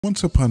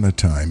Once upon a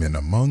time in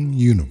a Mung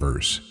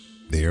universe,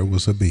 there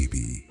was a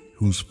baby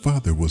whose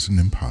father was an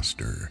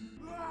imposter,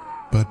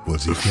 but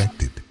was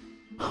ejected.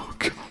 Oh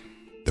God.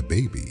 The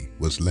baby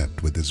was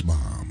left with his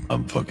mom.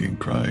 I'm fucking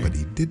crying. But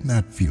he did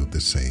not feel the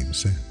same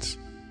sense.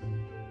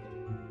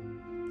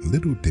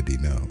 Little did he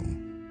know,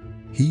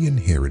 he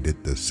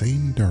inherited the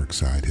same dark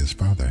side his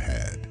father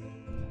had.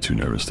 Too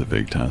nervous to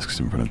fake tasks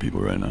in front of people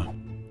right now.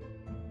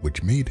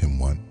 Which made him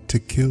want to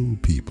kill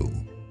people.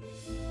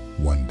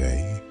 One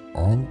day,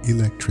 all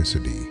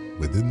electricity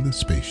within the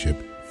spaceship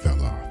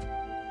fell off.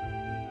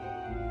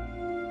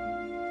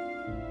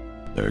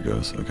 There it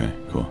goes. Okay,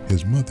 cool.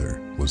 His mother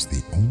was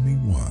the only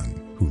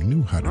one who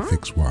knew how to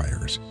fix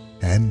wires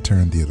and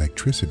turn the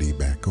electricity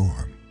back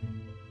on.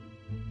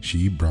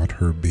 She brought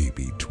her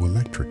baby to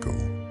electrical.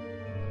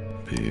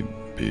 Beep,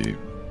 beep,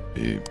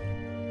 beep.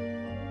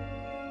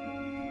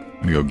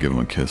 I'm gonna go give him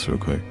a kiss real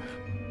quick.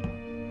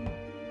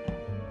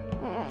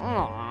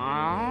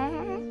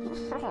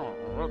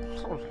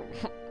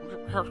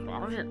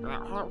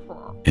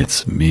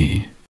 It's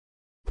me.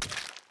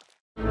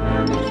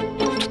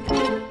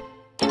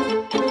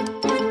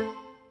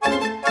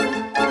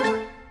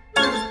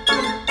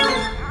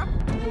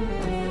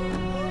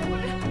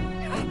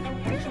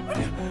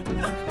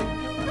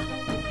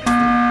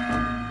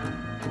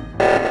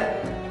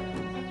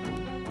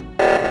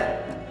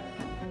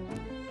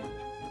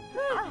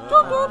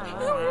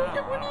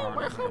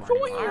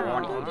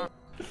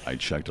 I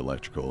checked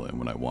electrical, and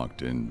when I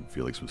walked in,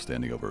 Felix was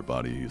standing over her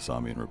body. He saw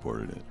me and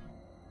reported it.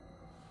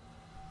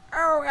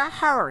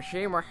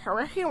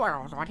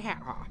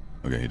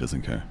 Okay, he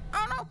doesn't care.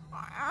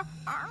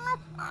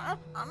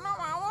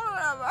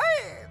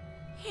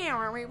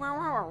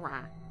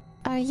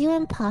 Are you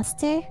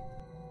imposter?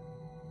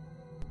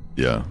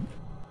 Yeah.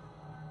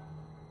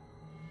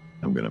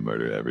 I'm gonna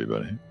murder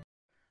everybody.